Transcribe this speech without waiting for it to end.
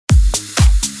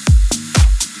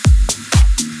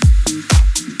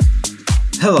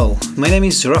Hello, my name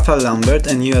is Rafael Lambert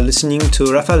and you are listening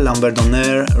to Rafael Lambert On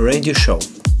Air radio show.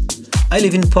 I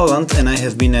live in Poland and I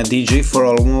have been a DJ for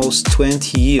almost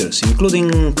 20 years,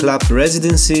 including club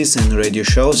residencies and radio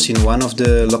shows in one of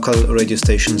the local radio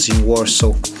stations in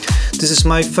Warsaw. This is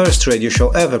my first radio show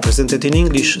ever presented in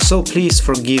English, so please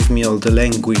forgive me all the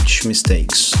language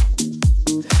mistakes.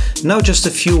 Now just a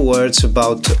few words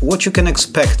about what you can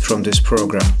expect from this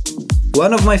program.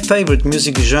 One of my favorite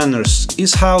music genres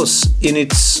is house in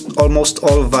its almost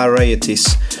all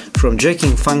varieties, from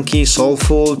jaking funky,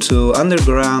 soulful to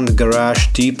underground, garage,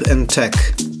 deep and tech.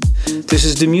 This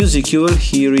is the music you will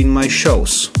hear in my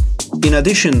shows. In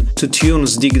addition to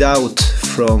tunes digged out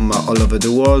from all over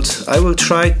the world, I will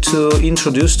try to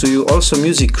introduce to you also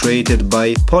music created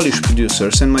by Polish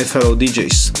producers and my fellow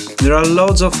DJs. There are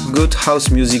loads of good house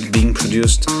music being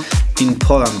produced in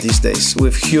Poland these days,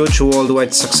 with huge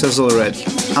worldwide success already.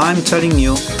 I'm telling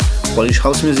you, Polish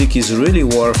house music is really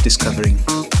worth discovering.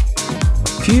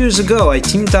 A few years ago I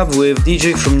teamed up with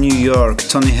DJ from New York,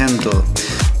 Tony Handel.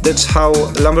 That's how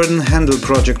Lambert and Handel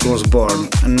project was born,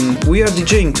 and we are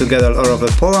DJing together all over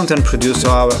Poland and produce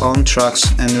our own tracks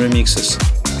and remixes.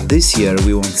 This year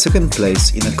we won second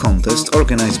place in a contest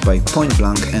organized by Point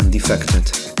Blank and Defected.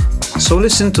 So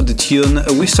listen to the tune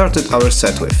we started our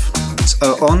set with. It's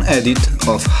our own edit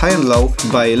of High and Low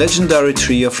by legendary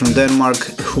trio from Denmark,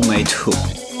 Who Made Who.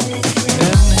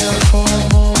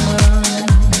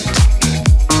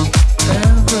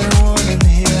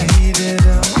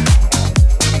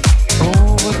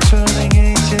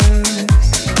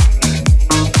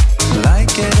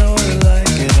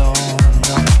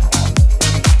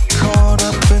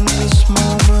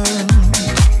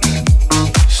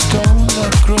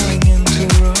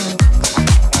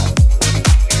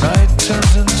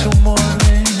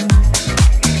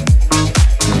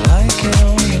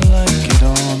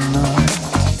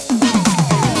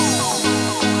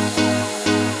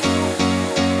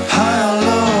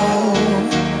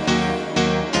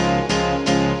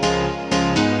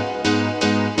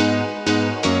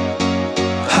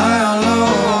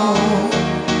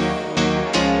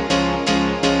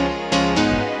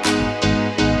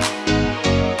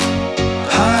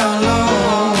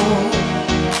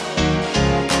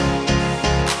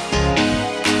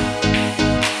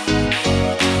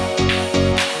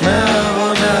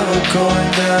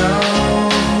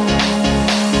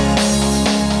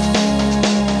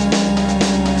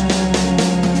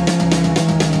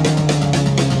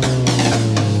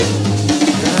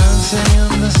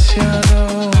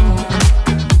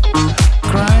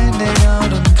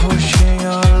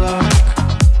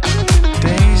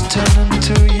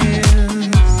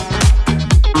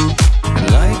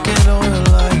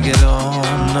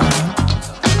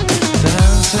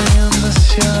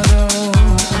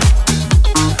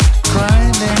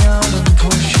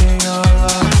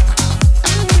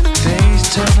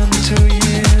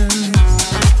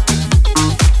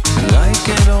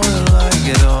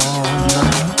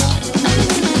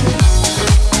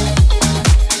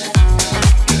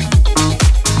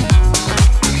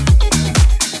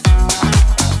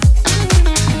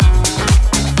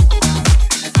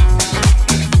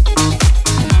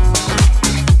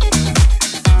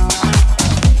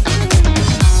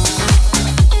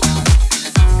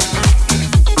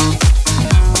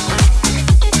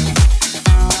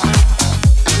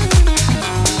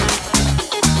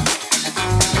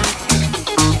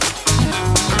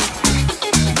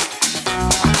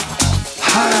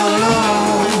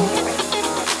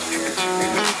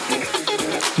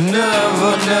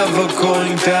 Never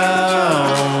going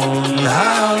down,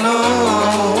 high or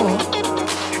low.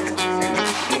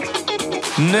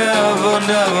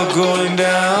 Never going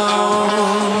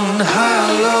down, high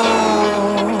or low.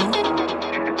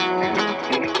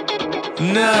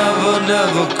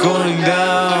 Never going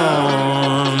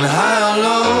down, high or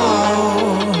low.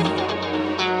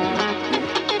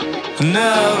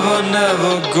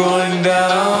 Never going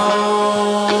down.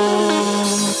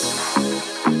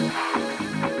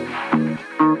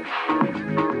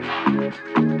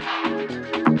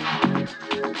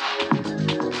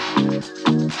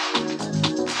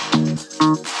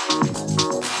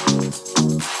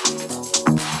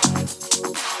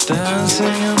 Dancing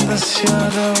in the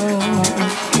shadow,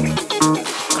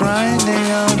 grinding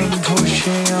out and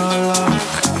pushing our luck.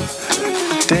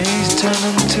 Days turn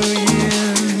into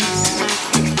years.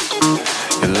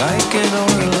 You like it or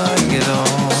you like it or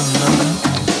not.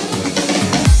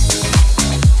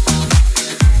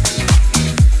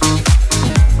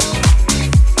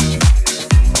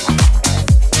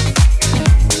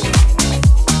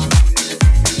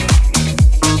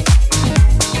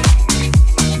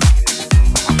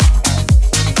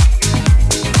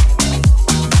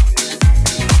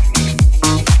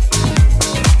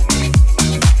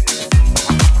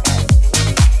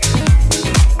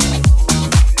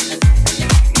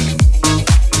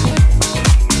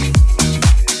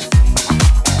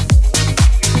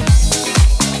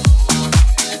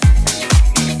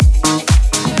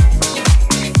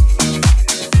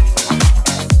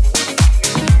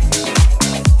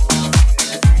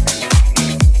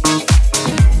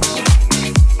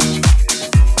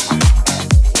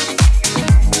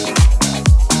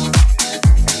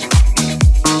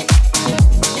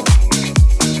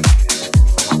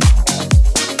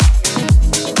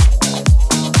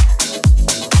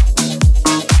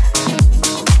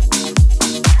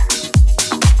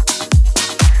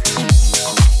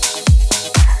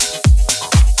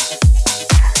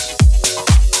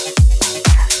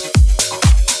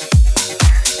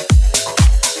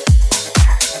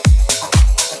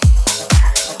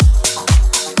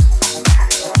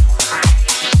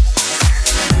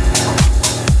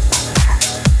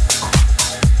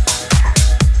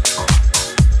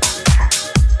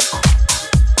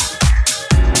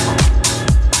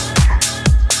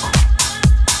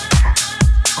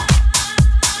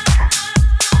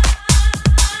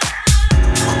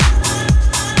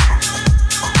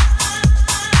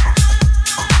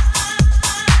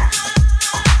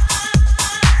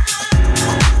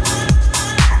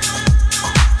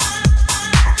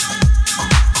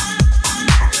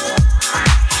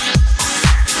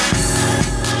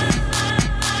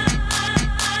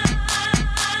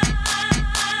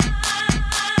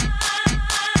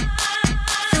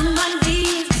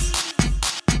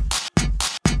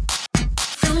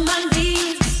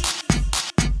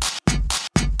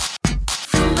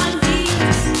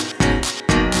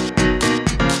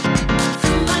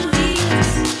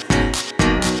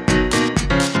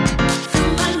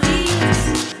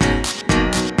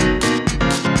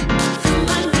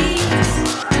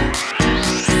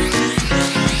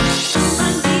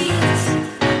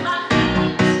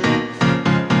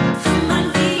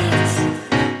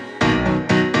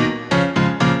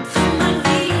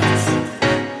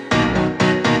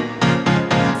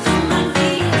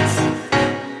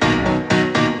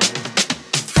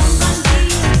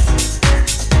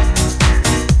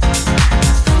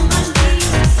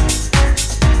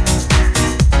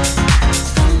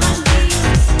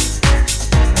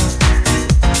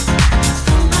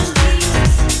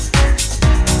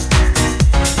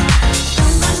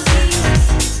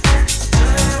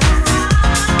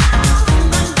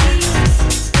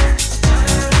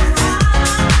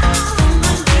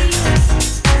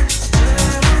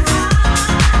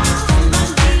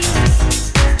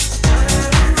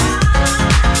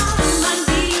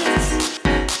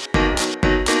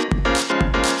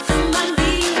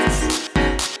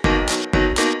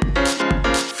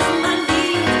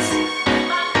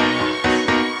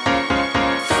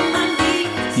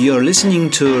 You're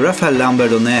listening to Rafael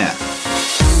Lambert On Air.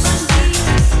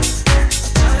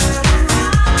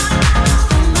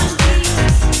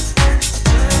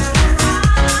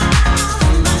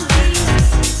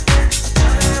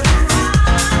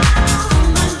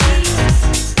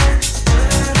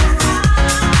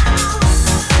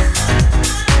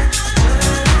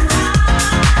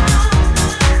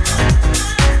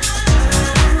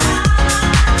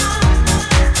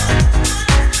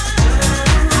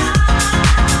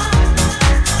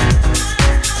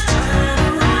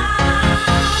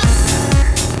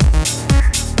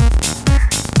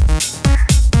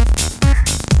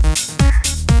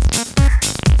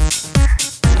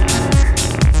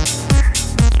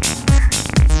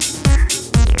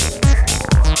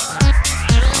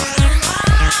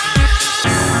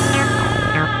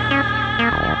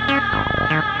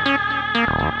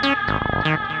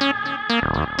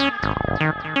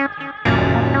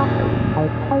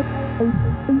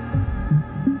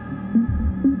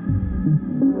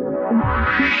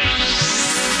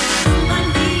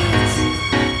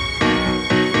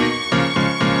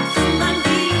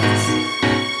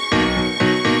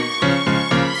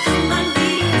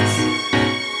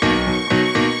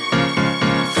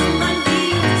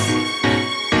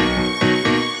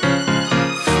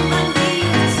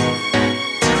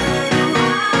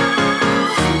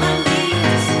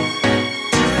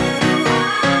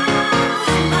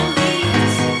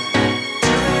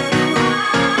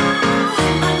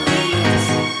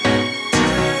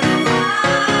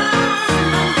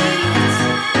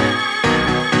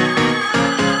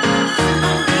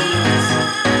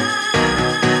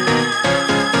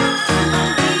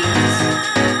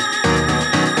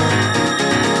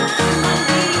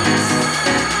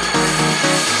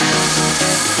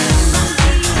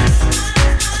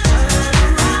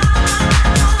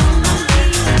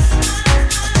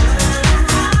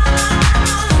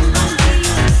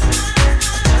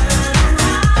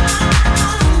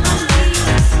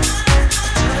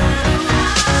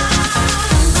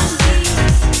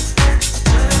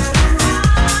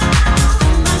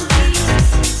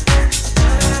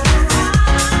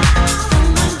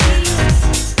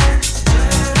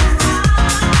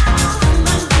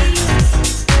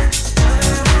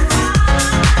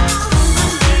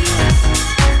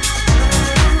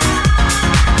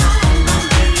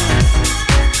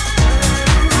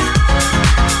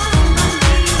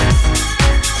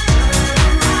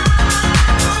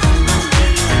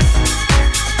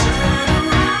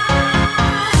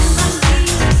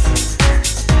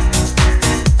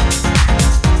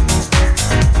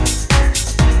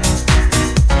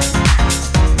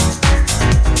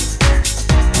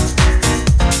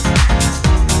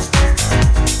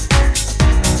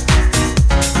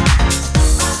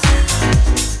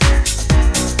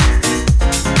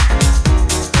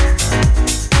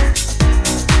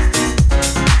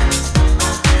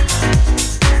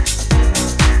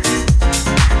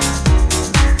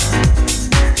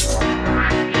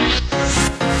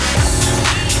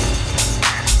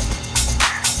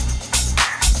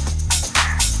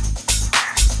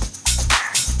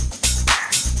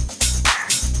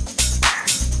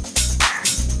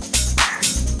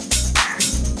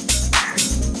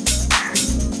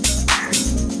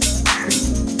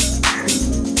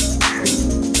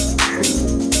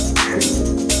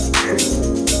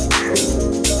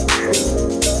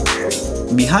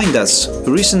 Behind us,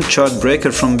 a recent chart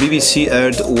breaker from BBC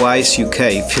aired Wise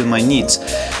UK, Feel My Needs,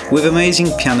 with amazing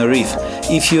piano riff.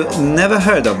 If you never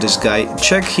heard of this guy,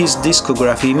 check his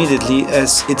discography immediately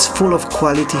as it's full of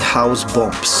quality house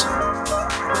bombs.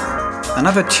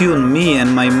 Another tune me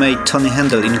and my mate Tony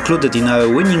Handel included in our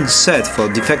winning set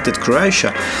for Defected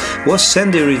Croatia was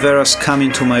Sandy Rivera's Come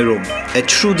Into My Room, a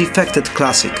true Defected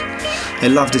classic. I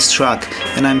love this track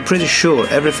and I'm pretty sure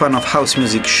every fan of house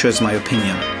music shares my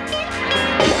opinion.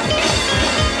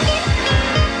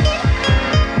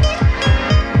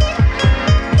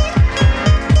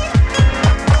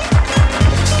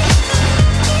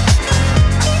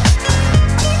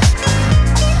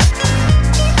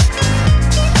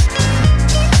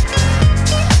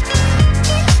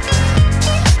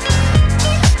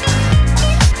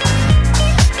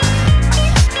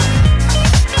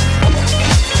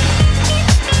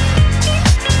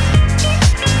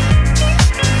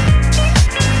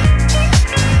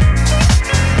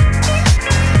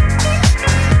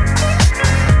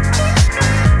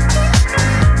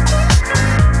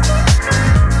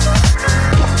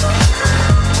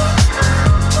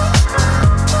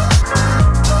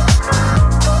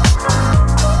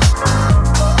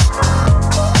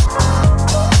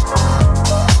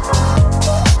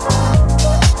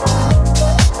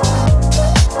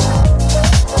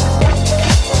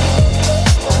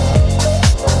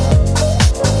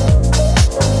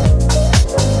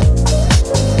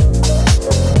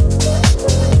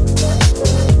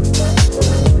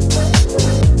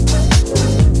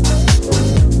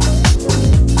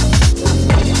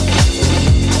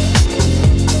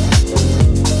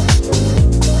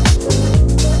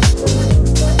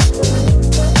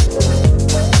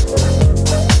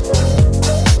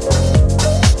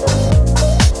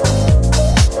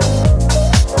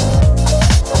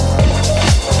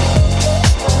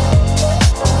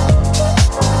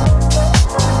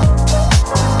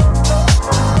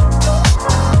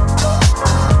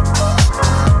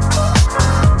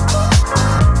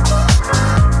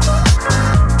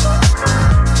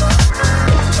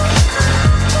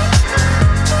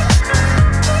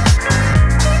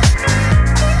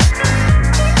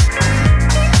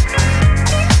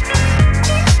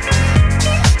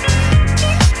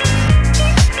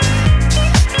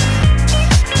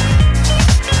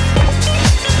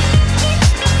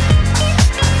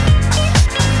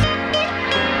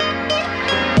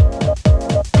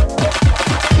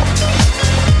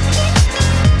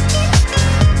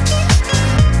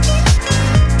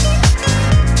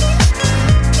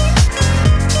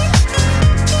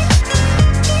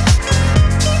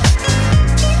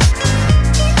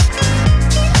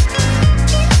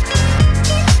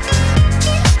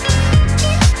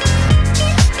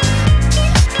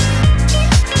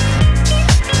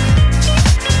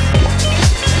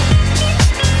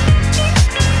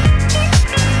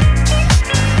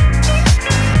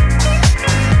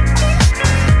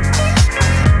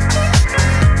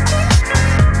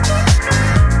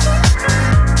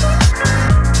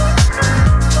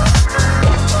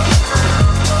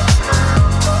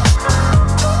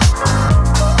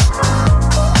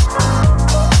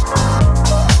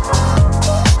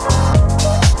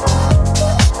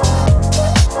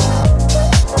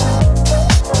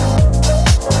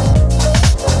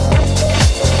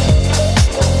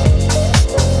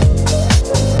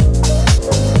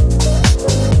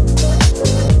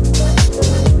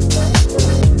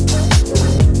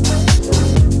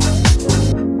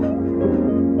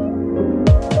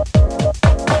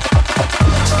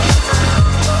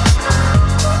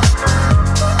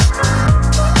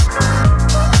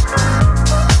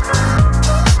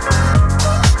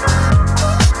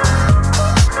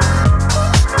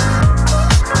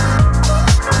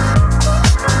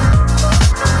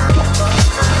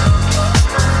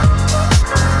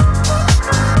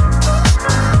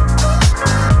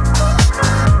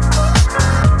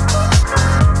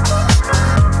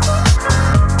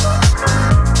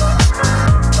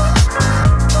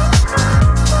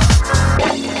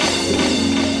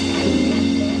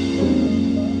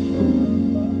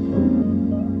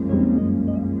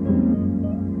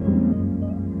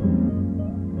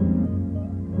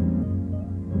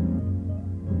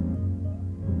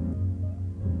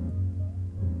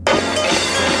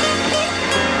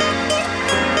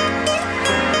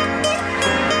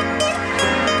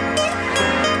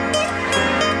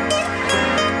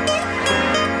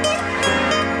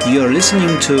 You're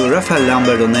listening to Rafael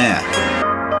Lambert On Air.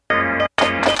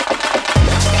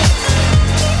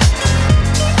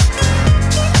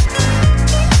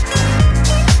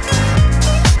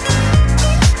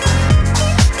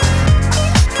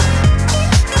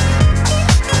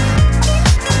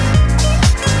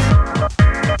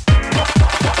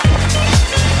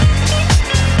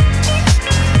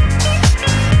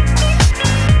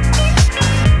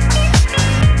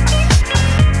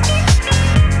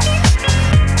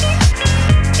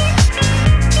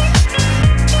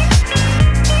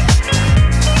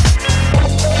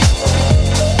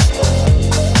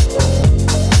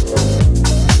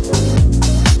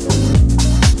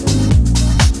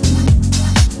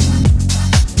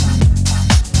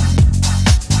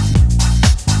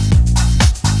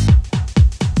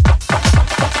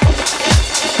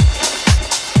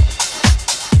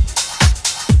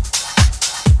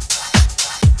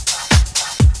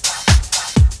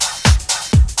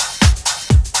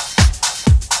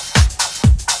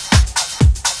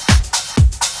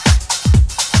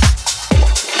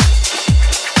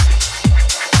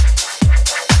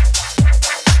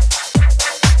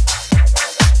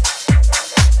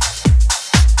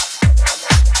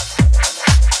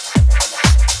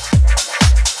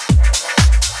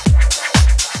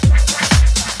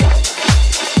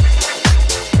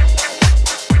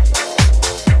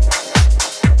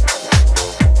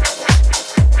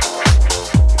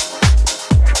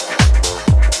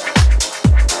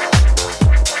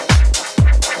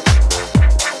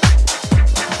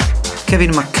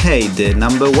 Kevin McKay, the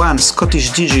 #1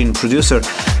 Scottish DJ and producer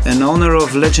and owner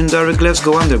of legendary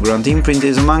Glasgow Underground imprint,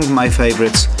 is among my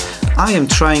favorites. I am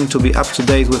trying to be up to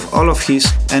date with all of his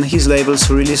and his label's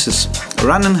releases.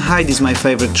 Run and Hide is my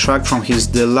favorite track from his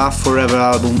The Love Forever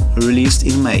album, released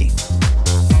in May.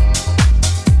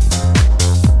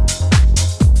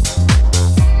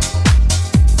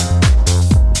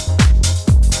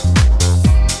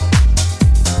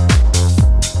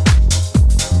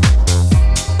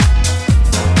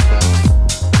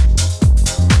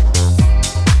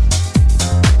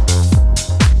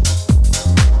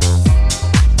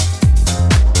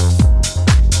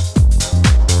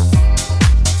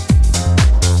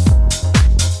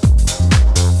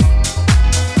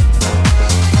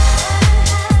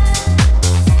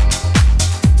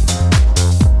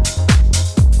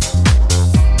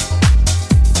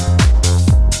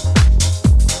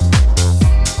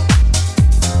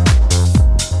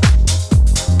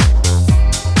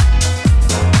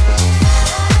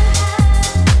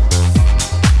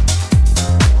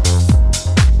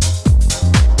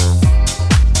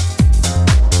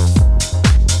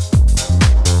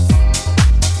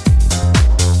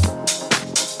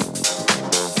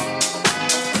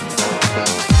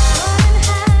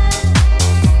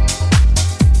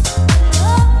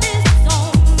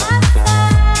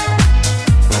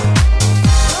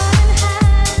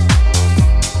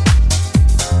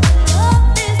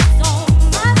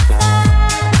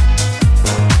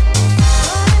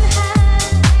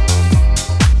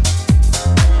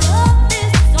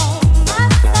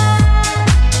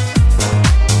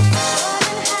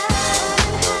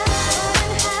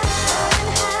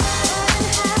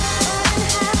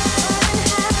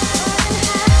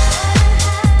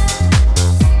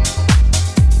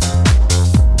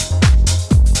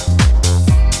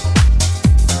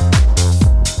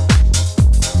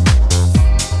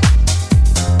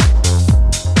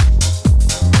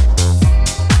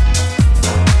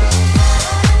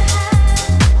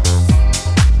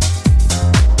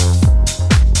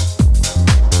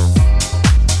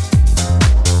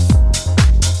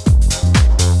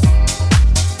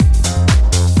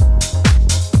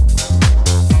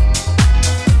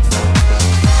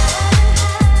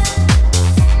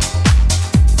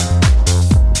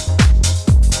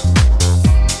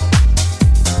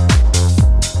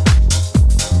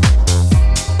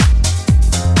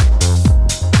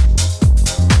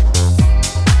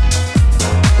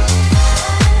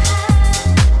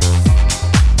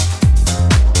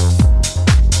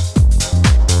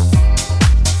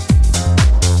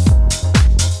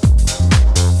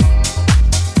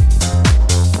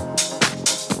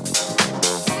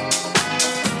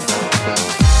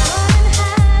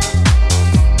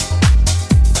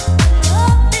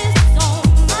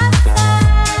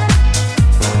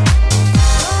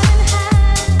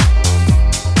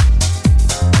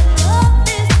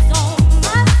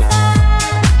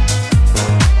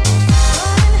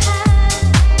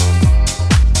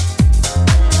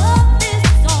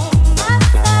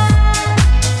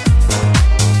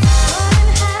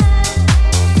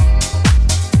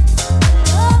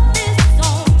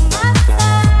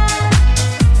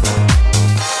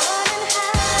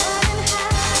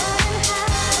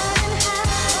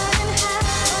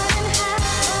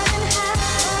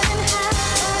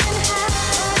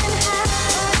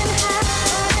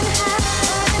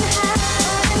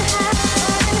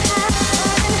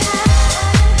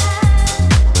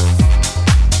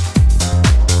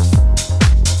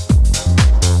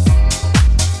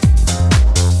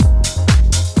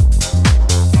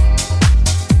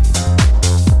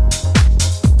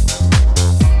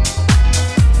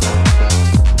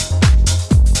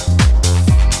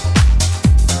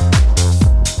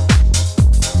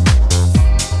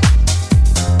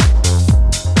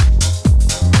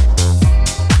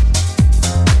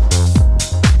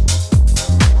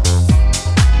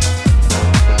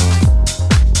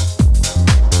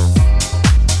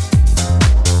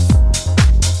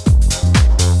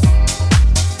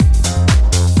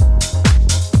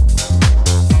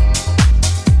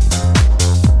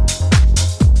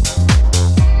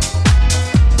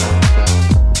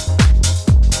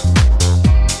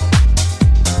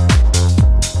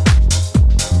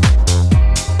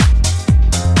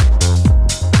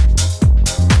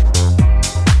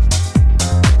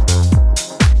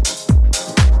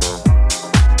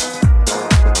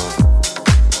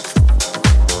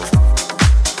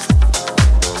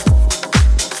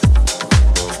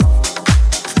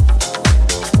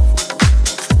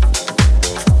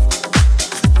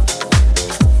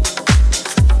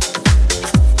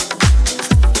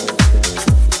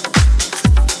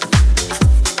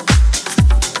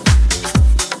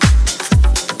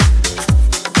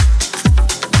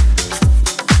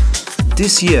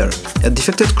 This year, at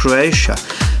Defected Croatia,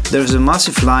 there's a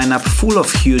massive lineup full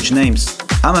of huge names.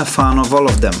 I'm a fan of all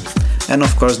of them, and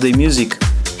of course their music.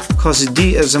 Cozy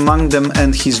D is among them,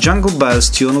 and his Jungle Bells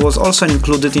tune was also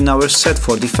included in our set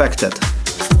for Defected.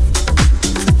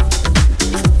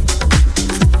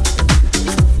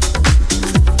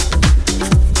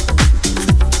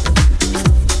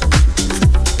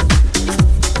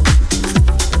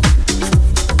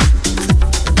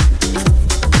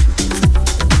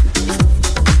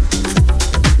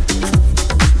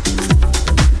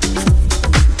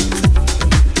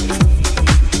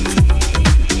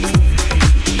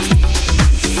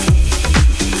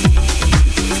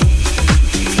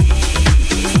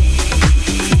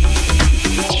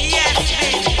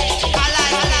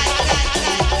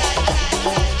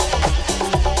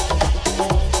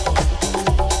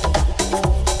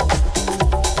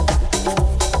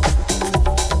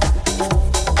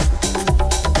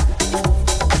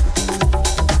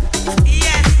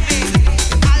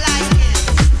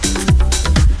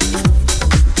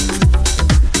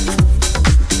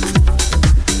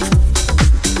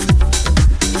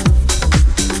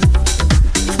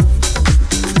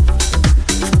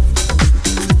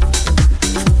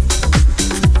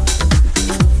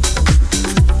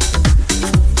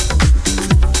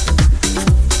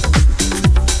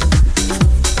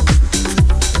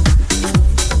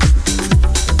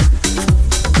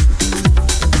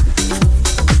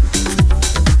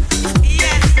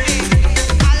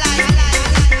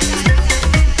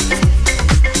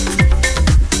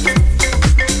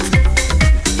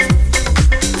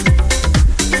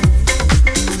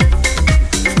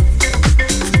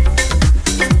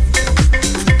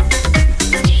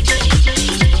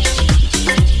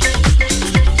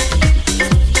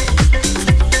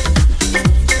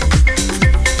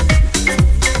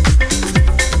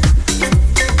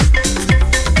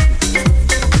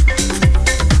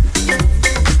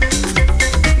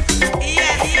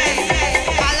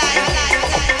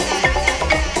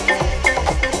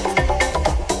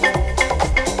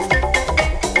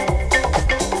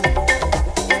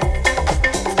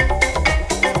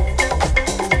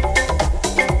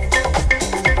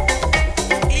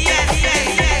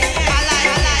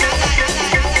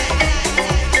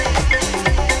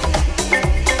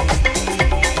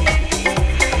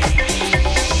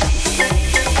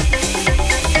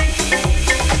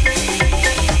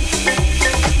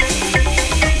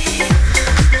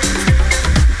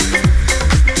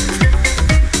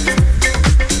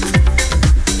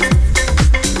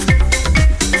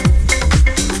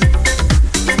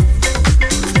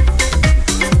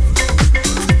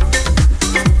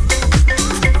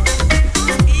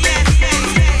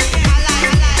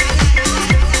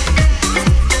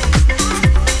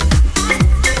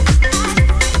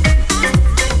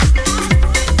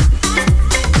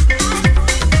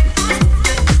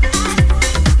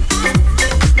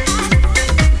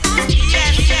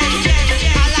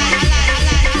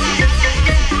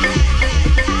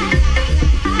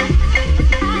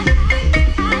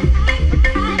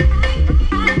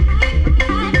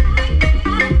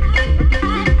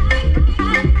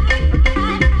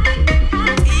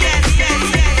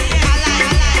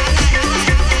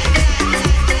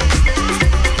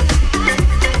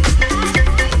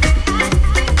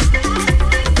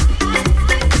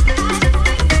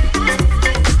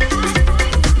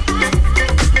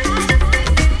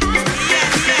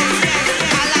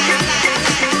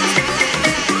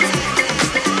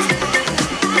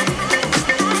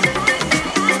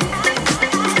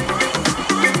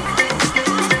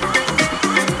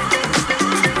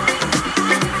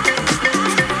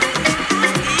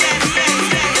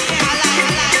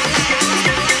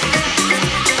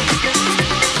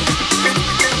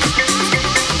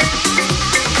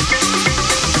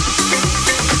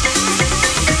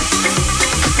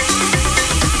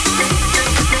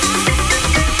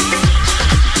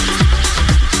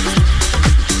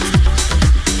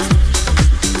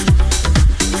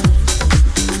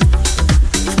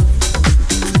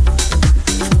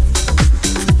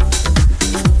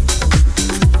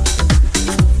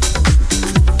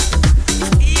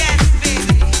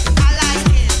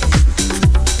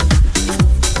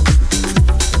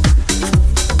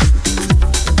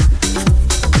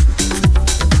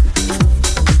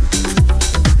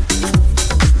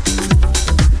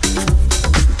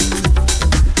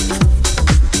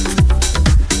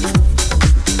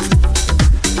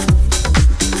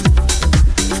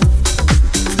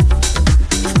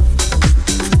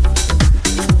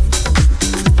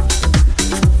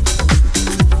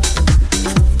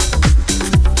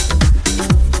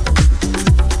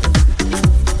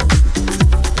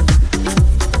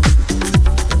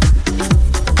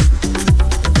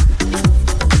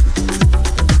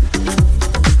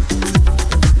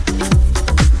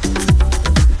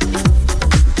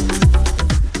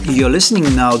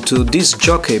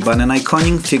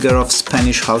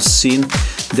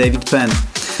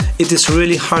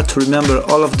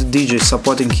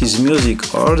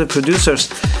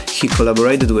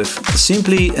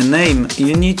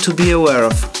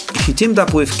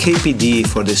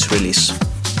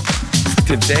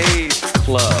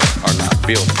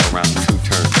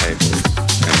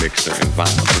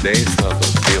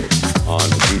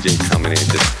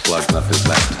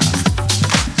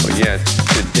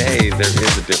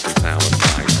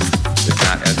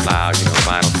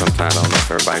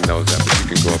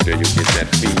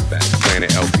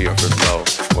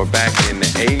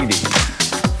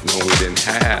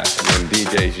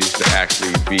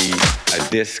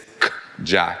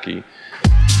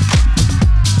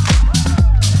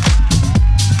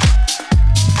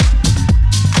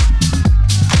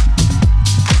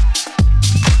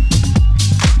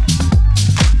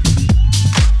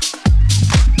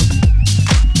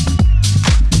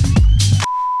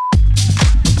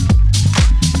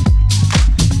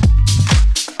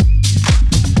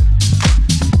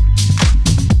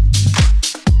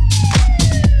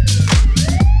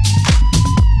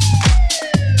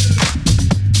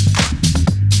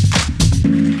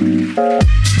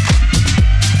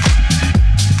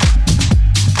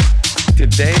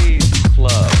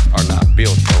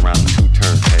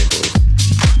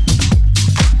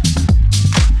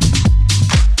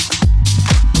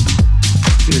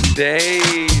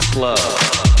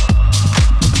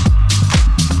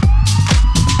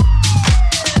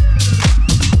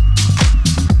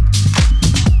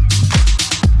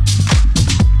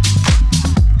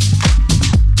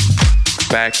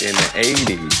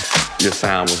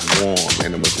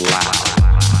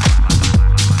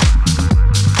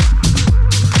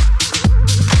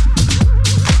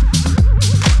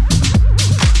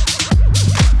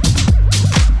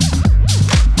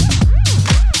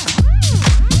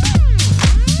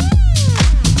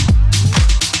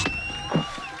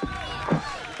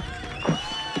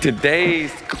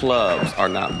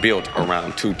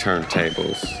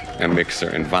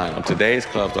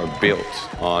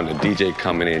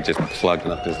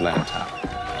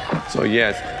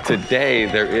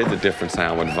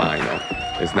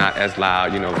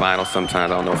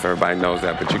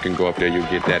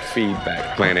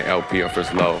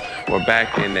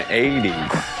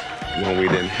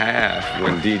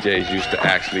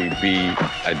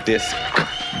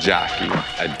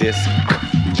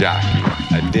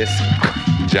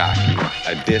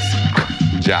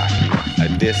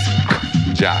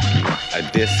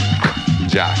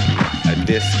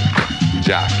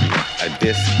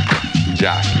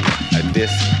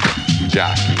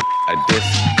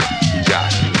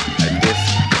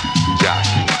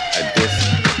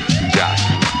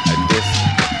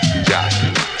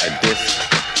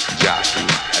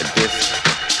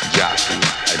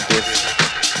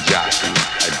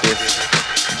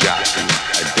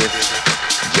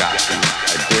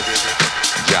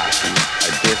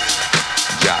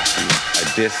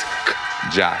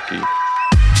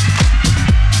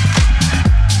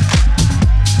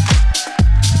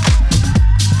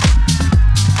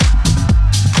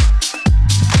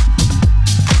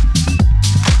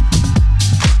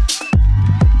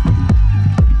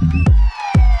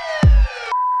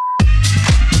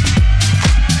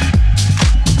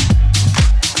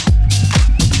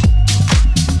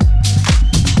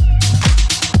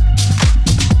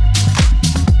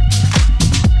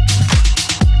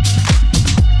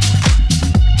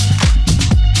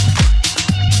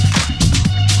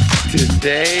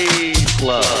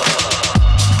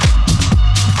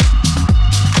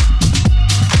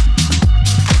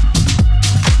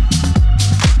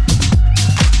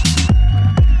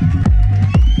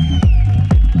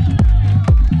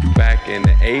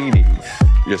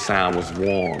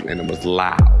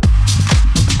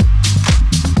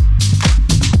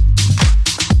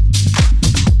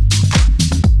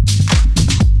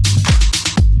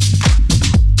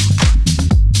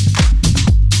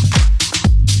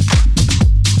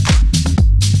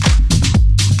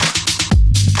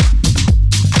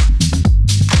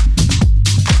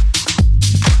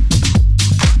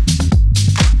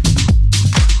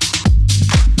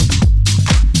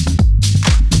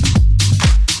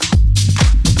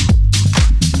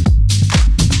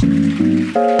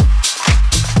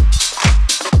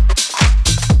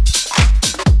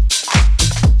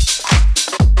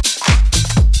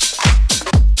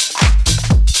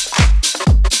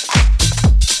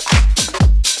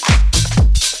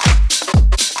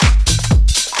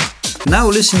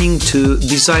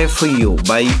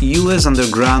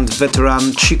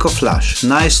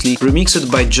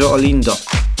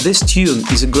 This tune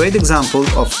is a great example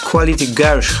of quality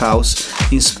garage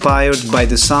house inspired by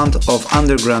the sound of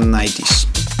underground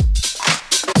 90s.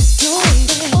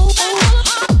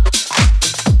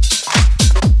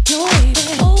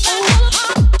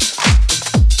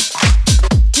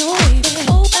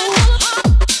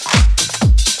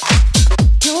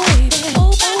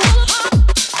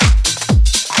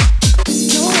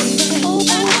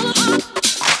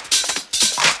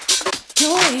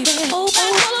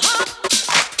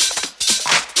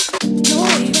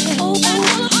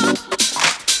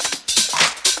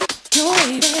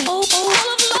 Oh,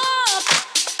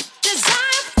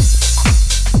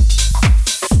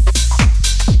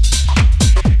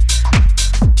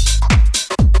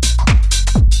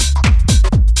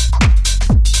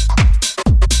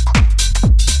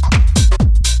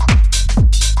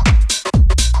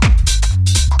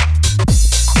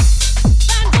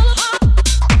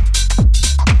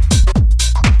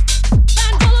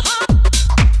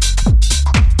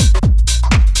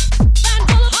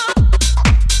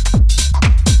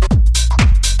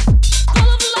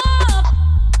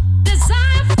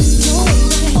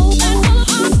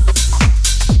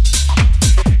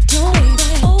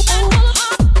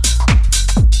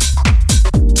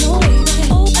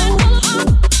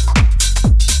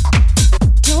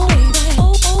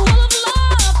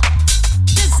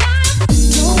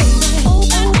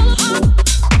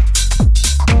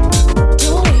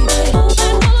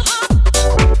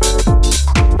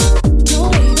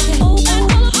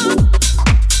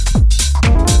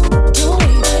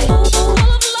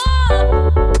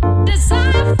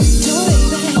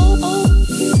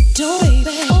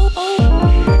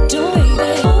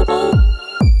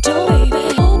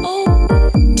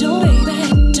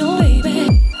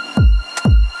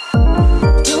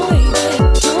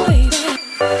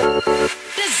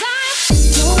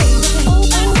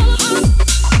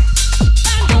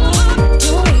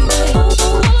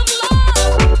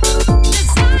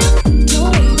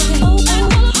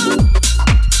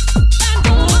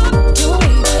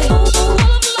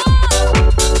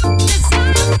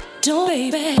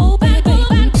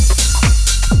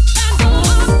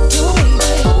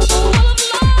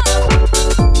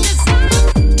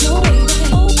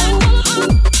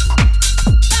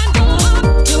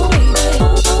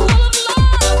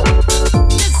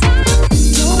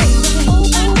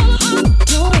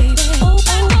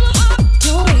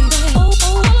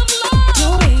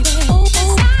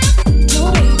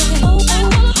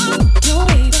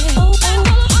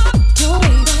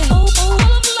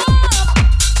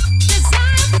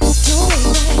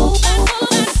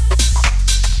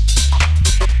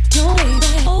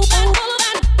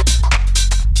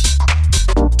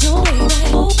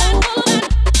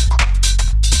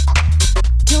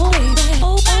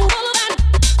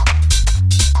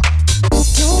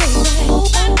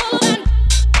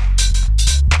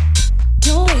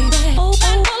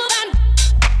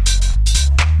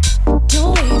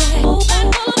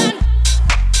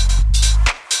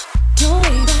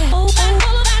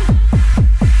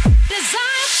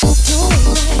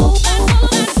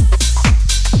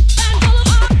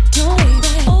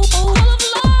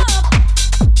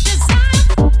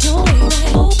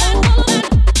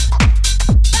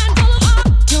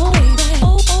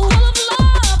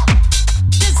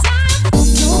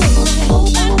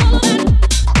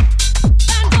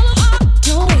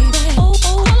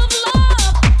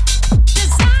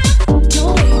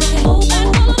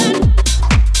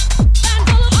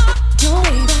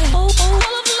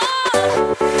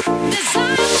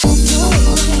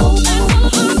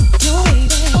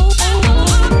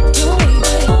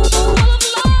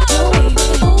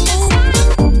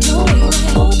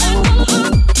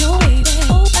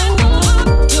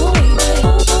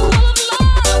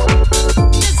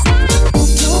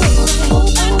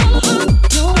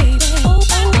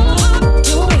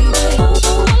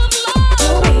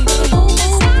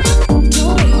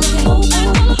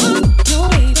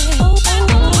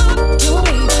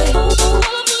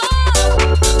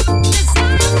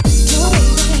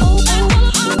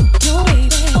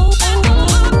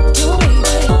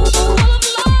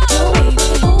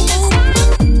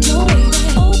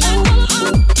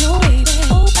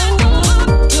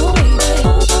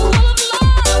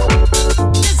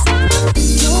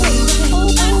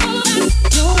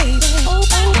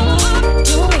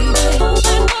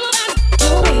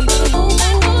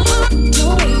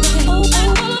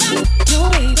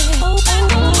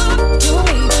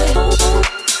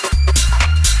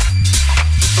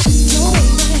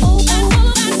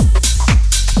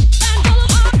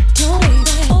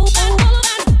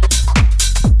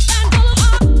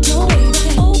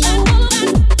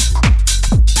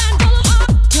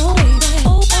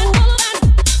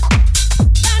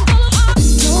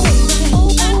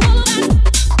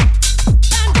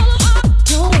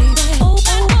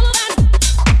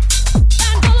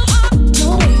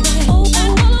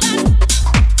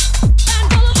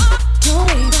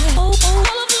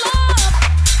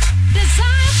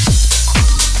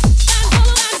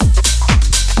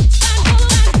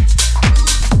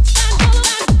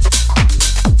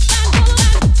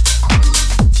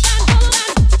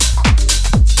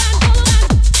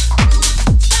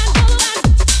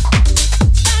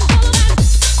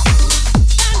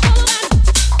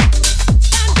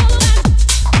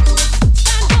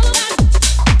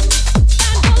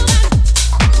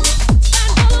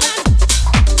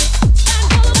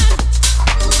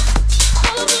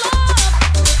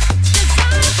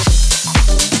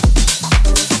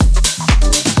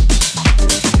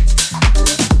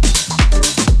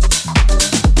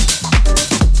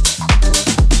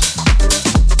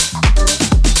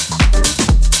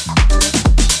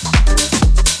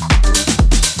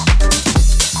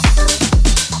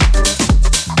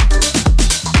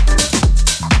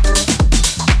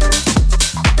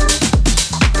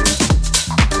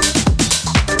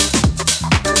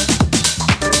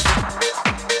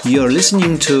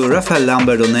 listening to Rafael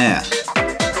Lambert On Air.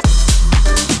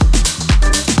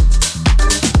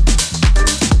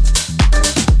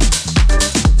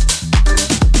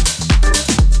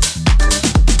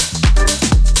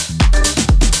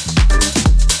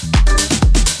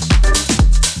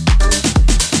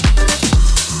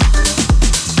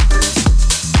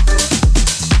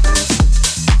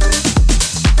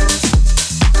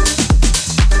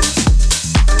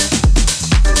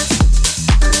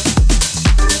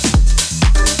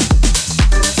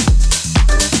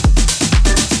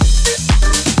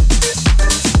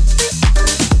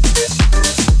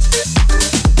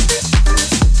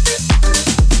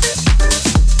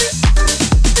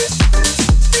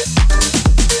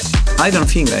 I don't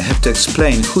think I have to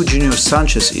explain who Junior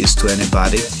Sanchez is to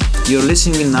anybody. You're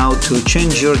listening now to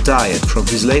Change Your Diet from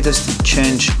his latest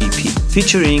Change EP,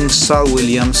 featuring Sal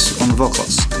Williams on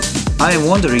vocals. I am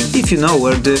wondering if you know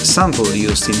where the sample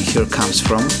used in here comes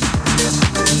from.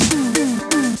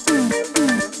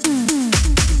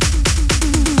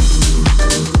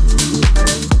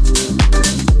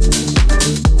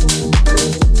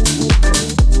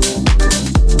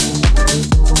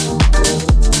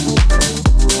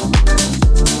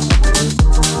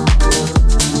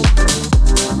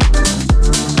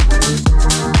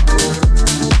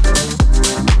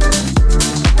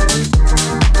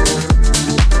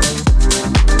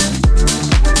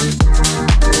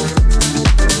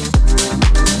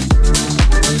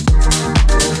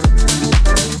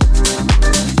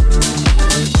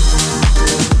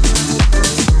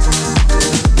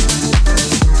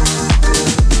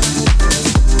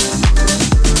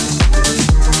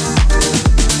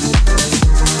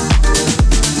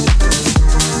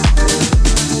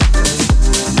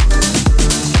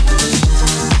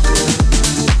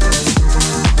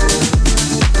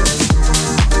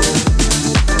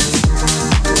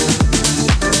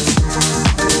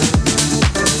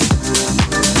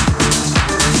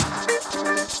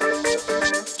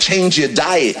 Change your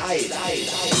diet.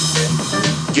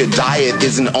 Your diet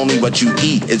isn't only what you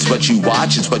eat, it's what you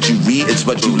watch, it's what you read, it's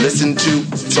what you listen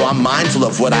to. So I'm mindful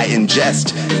of what I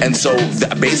ingest. And so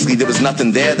basically there was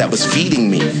nothing there that was feeding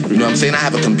me. You know what I'm saying? I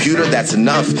have a computer, that's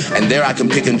enough. And there I can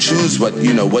pick and choose what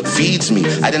feeds me.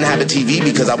 I didn't have a TV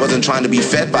because I wasn't trying to be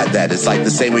fed by that. It's like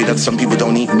the same way that some people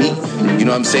don't eat meat. You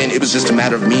know what I'm saying? It was just a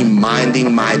matter of me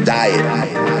minding my diet.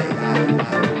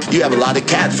 You have a lot of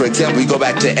cats, for example, you go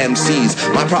back to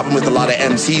MCs. My problem with a lot of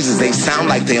MCs is they sound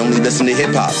like they only listen to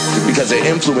hip-hop because their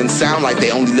influence sound like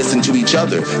they only listen to each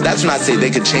other. That's when I say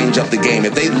they could change up the game.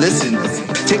 If they listen,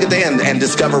 take a day and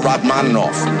discover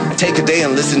Rachmaninoff. Take a day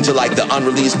and listen to like the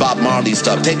unreleased Bob Marley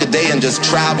stuff. Take a day and just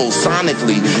travel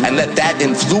sonically and let that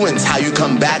influence how you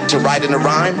come back to writing a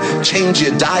rhyme. Change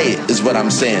your diet is what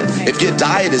I'm saying. If your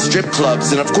diet is strip clubs,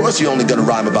 then of course you're only gonna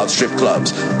rhyme about strip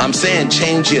clubs. I'm saying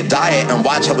change your diet and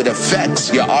watch how it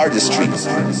affects your artistry.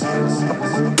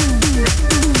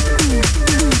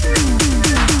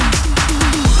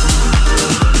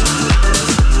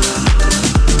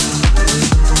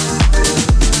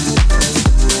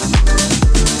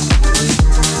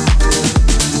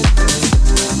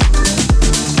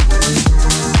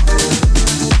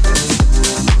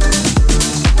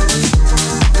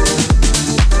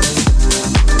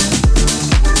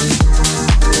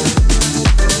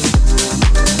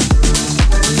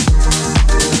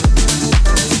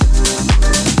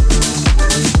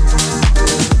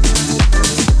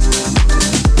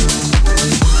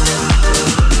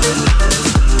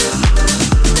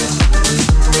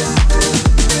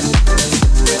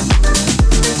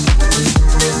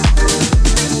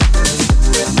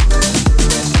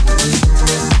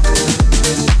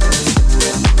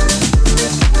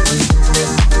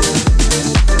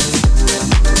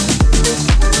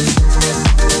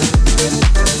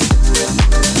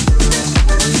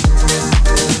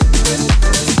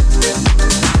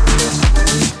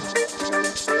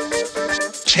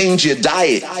 Change your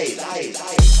diet.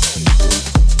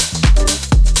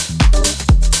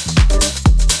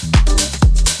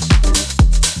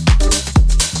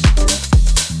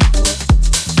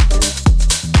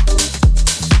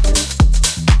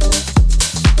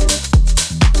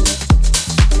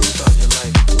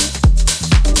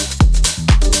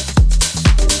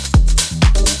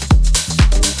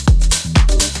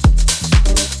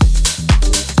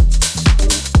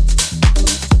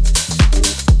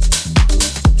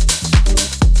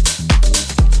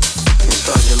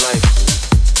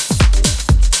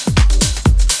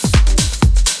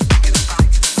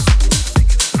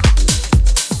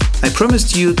 I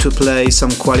promised you to play some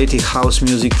quality house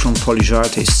music from Polish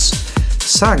artists,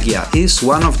 Sagia is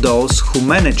one of those who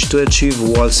managed to achieve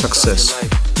world success,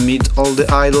 meet all the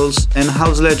idols and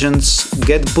house legends,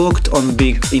 get booked on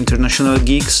big international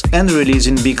gigs and release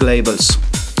in big labels.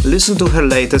 Listen to her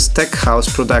latest tech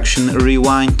house production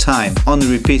Rewind Time on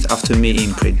Repeat After Me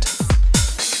imprint.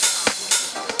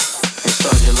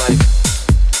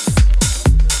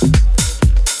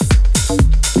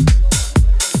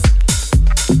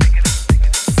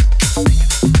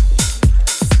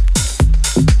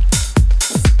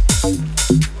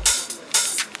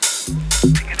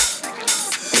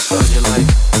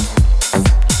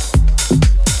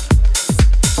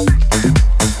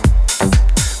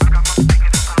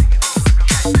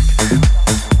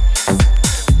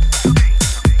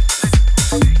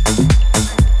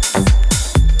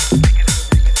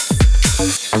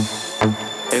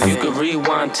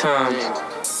 Time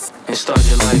and start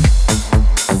your life.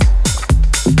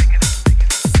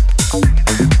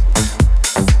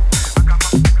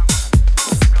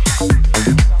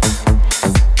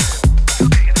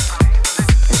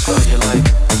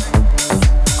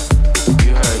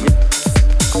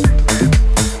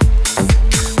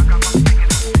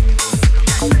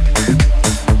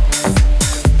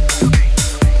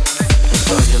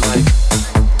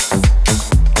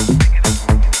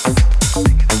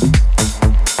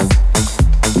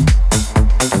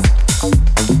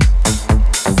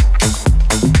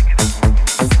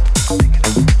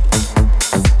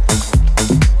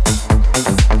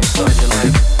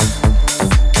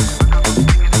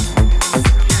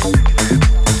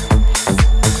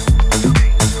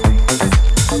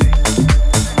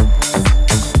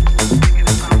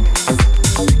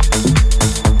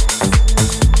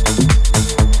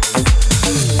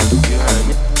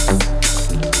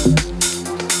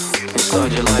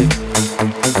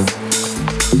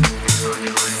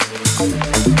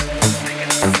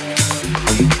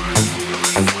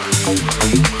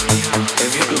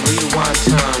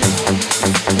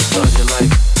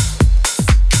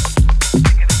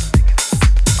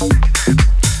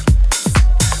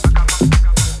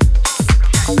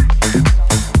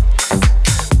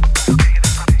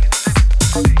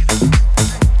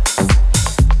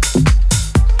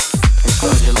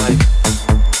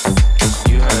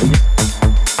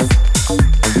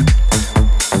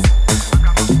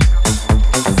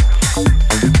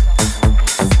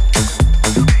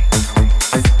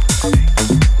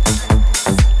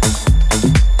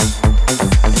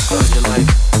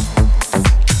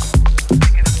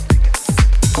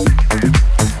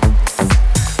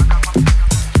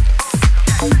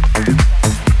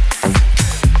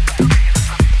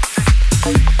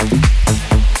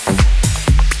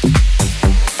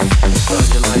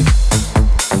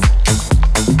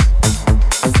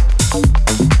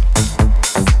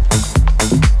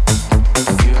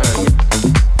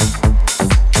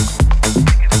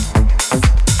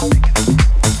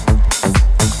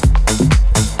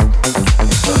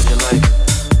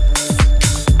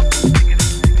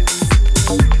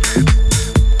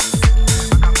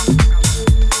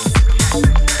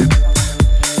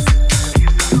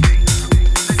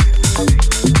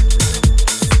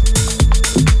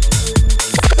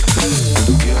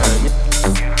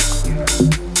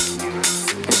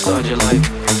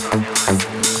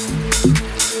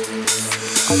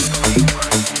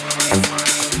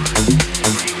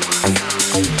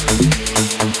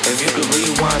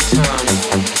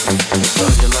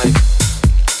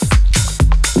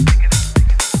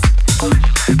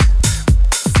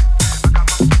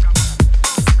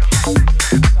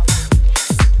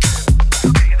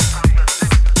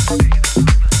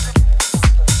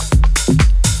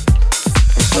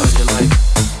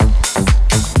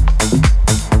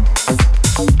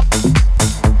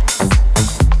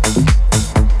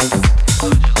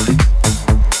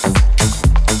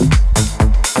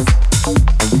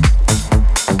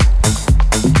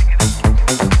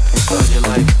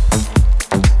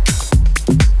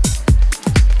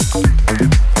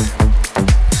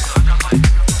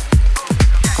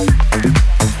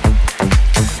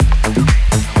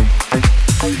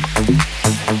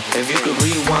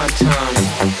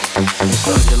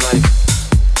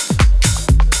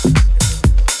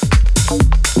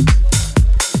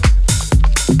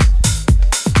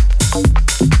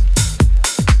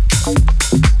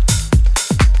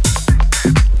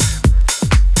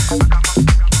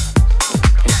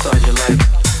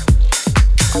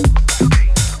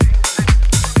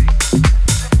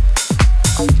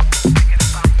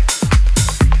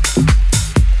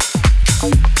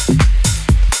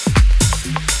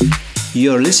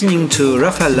 You're listening to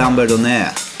Rafael Lambert On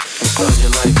Air.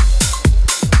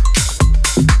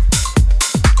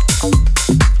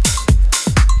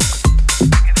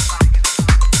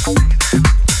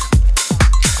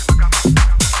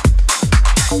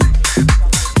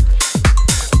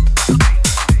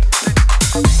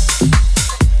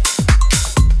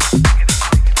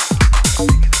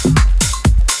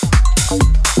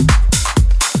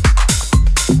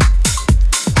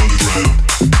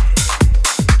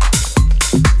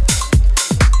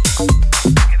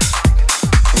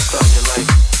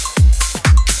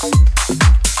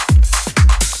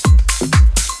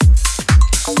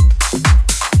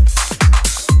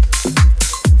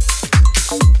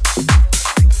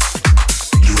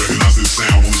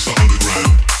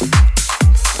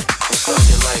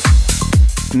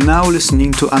 Now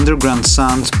listening to Underground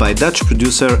Sound by Dutch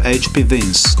producer H.P.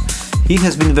 Vince. He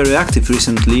has been very active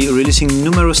recently, releasing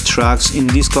numerous tracks in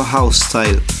disco house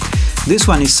style. This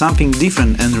one is something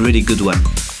different and really good one.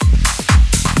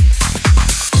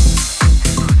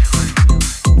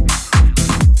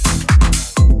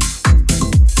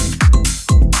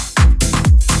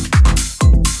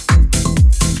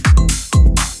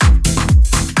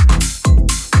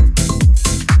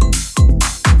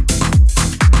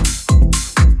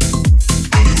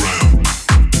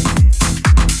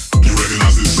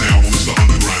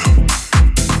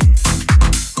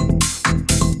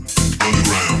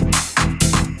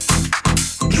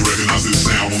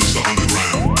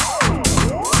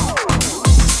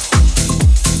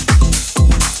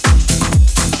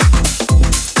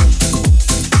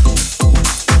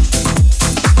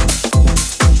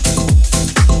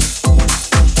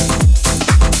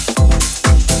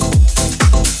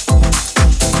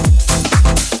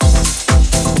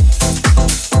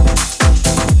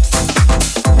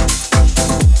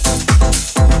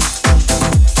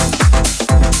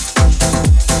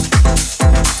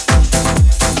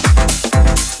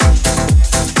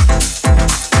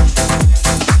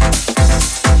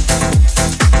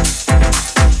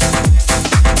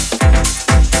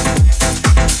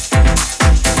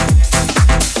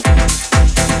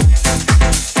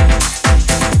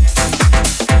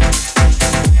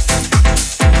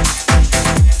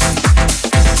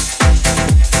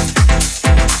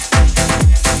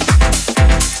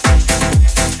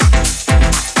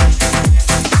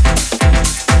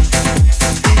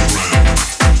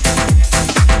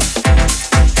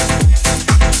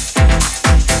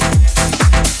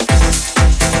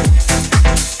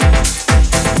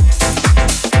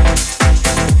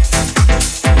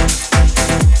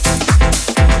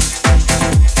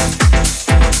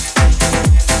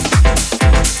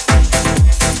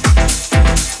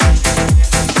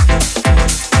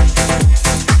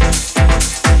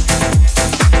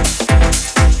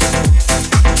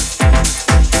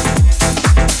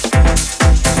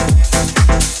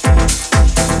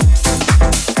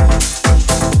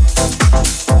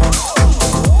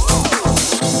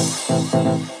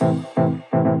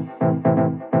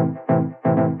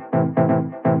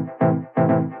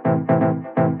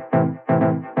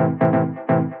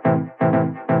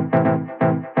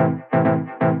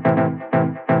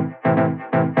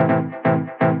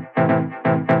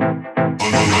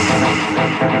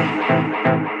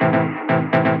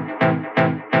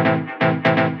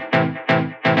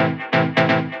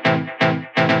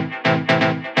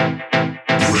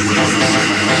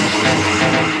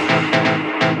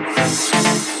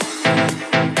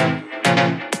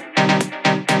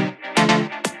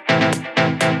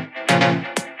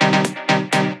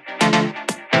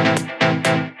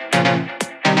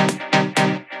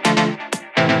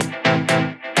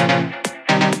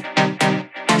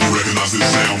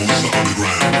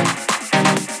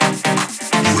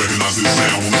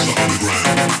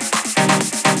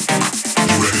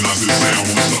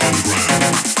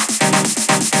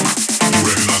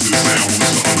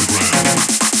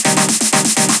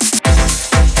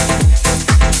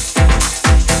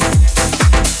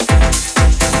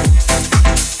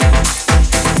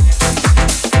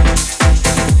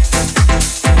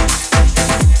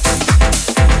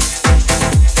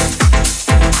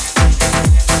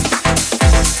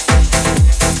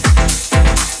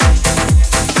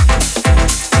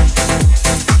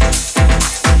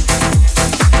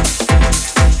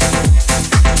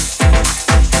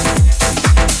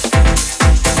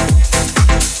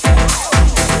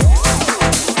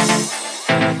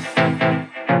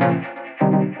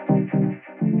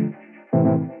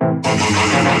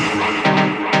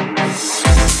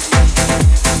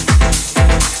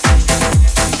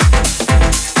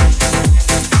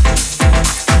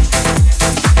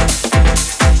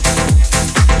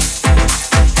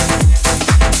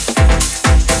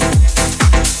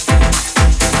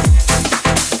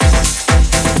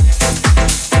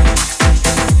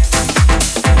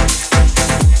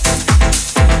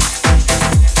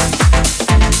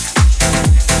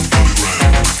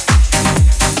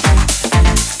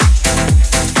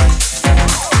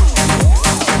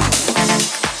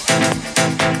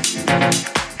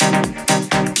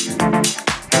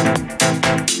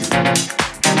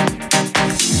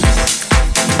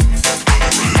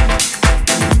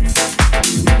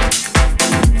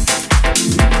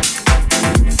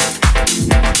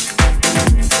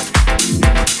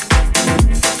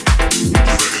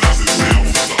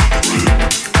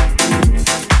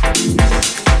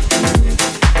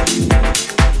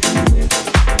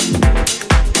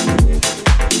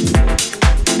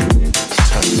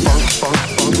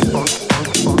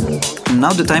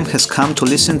 now the time has come to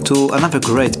listen to another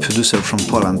great producer from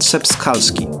Poland, Seb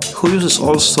Skalski, who uses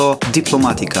also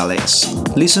diplomatic alias.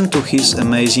 Listen to his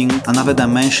amazing Another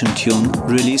Dimension tune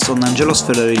released on Angelos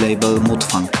Ferreri label Mood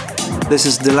Funk. This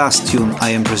is the last tune I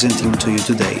am presenting to you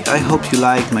today. I hope you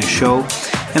like my show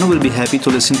and will be happy to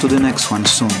listen to the next one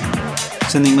soon.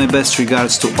 Sending my best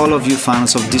regards to all of you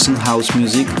fans of decent house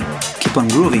music. Keep on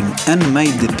grooving and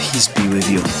may the peace be with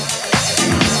you.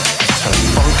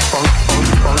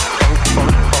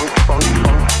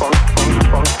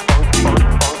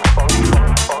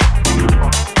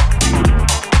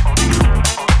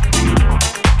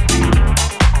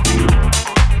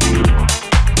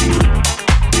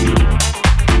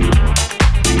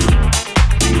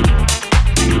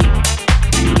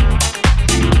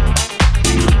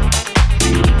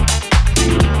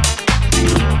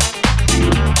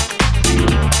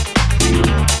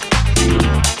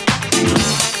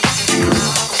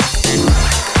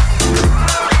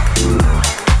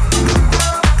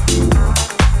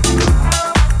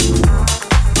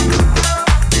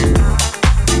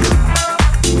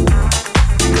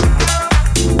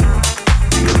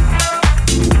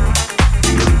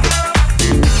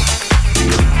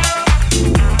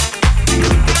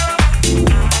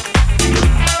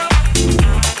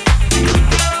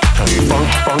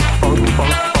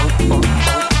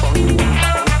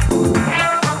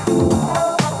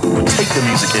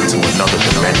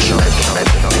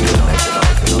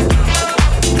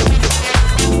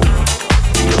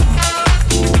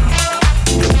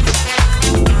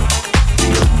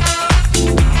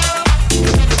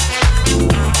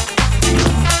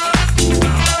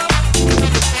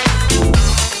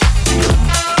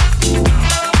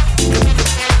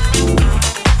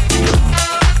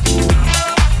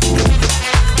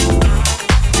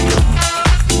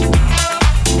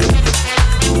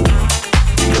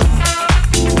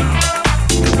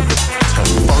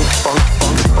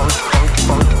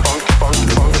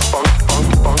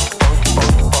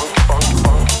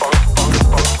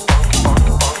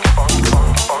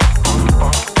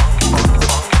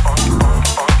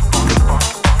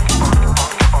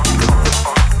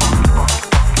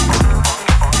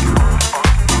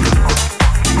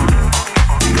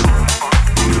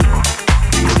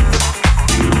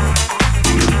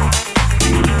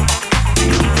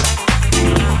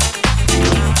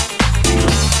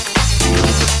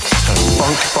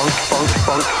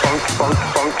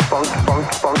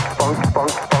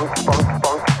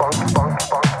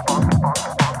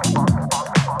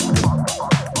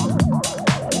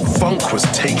 Funk was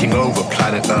taking over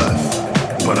planet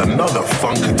Earth, but another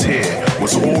funketeer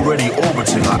was already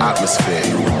orbiting our atmosphere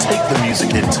who would take the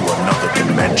music into another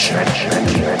dimension.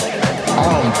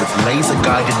 Armed with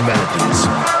laser-guided melodies,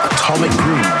 atomic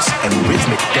grooves, and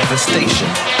rhythmic devastation,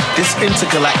 this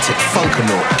intergalactic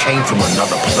funkanaut came from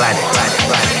another planet.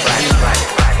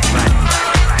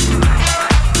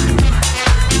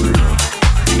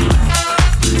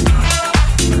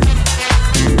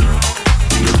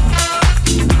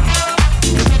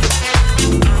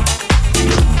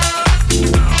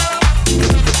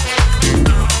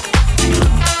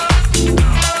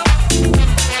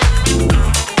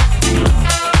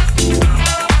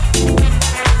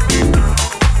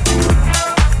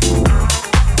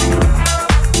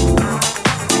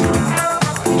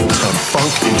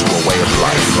 Funk into a way of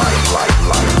life.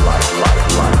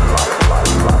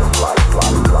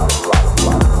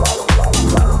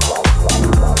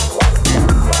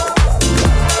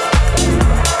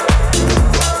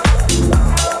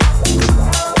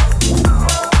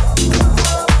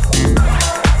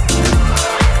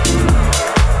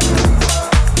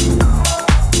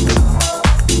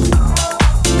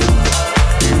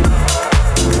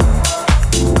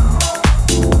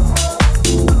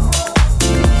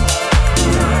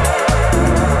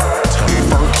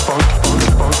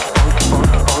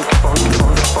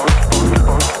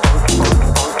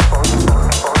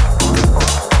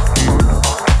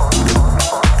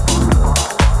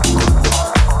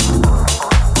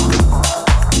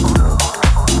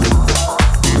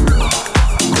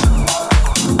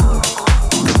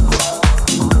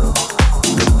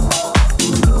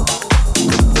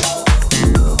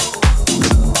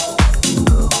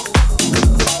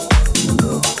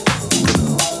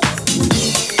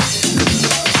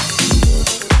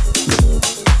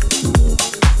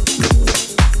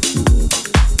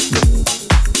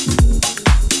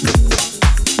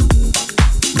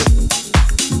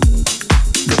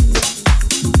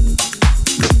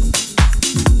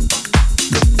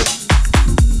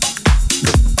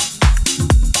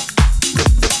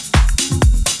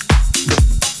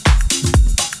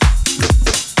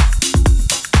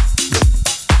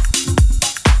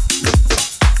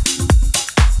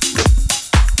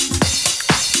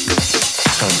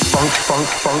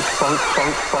 funk.